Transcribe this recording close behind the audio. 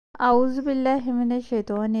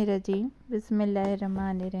Auzubillahiminash-shaytonir-rajim.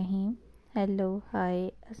 Bismillahir-rahmanir-rahim. Hello,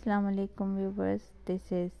 hi, Assalamu alaikum viewers.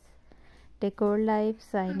 This is Decor Life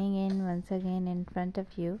signing in once again in front of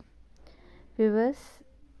you. Viewers,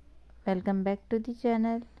 welcome back to the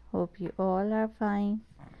channel. Hope you all are fine.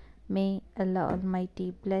 May Allah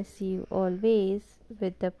Almighty bless you always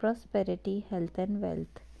with the prosperity, health and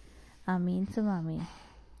wealth. Ameen summa ameen.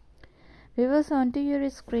 Viewers, onto your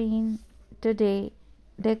screen today,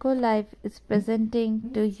 Deco Life is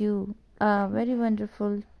presenting to you a very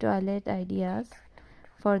wonderful toilet ideas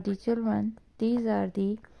for the children. These are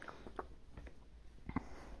the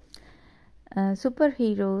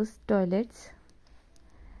superheroes toilets,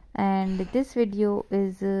 and this video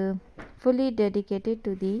is fully dedicated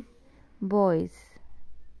to the boys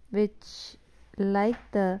which like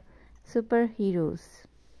the superheroes.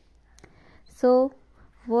 So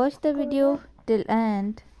watch the video till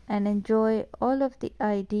end and enjoy all of the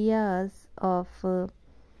ideas of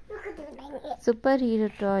superhero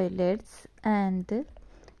toilets. And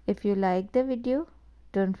if you like the video,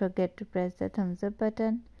 don't forget to press the thumbs up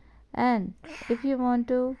button, and if you want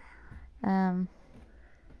to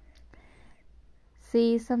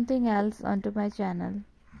see something else onto my channel,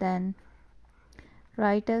 then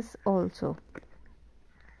write us also.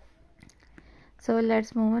 So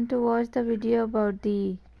let's move on to watch the video about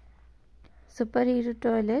the superhero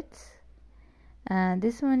toilets.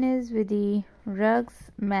 This one is with the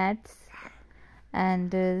rugs, mats,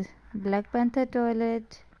 and Black Panther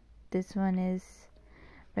toilet. This one is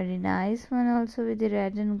very nice one also with the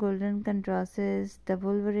red and golden contrasts. The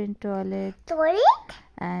Wolverine toilet.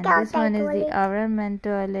 And this one is the Iron Man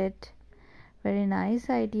toilet. Very nice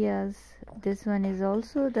ideas. This one is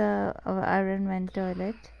also the Iron Man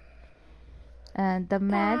toilet. The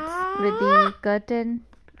mats with the curtain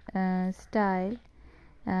style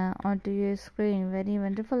onto your screen. Very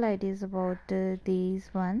wonderful ideas about these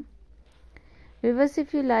one. Viewers,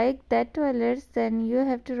 if you like that toilets, then you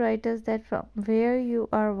have to write us that from where you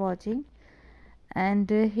are watching. And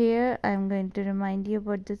here I am going to remind you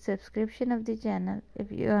about the subscription of the channel.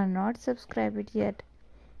 If you are not subscribed yet,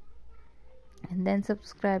 and then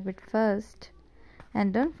subscribe it first,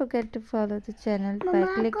 and don't forget to follow the channel by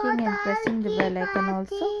clicking and pressing the bell icon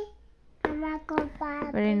also.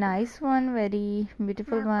 Very nice one, very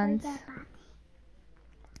beautiful ones.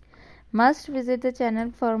 Must visit the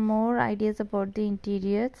channel for more ideas about the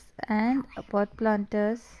interiors and pot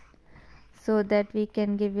planters, so that we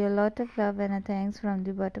can give you a lot of love and a thanks from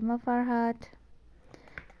the bottom of our heart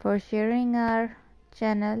for sharing our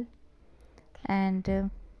channel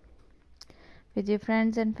and with your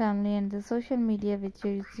friends and family and the social media which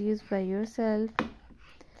is used by yourself.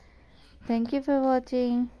 Thank you for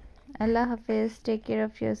watching. Allah Hafiz. Take care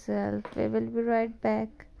of yourself. We will be right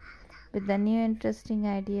back with the new interesting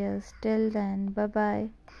ideas. Till then, bye bye.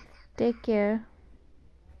 Take care.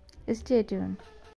 Stay tuned.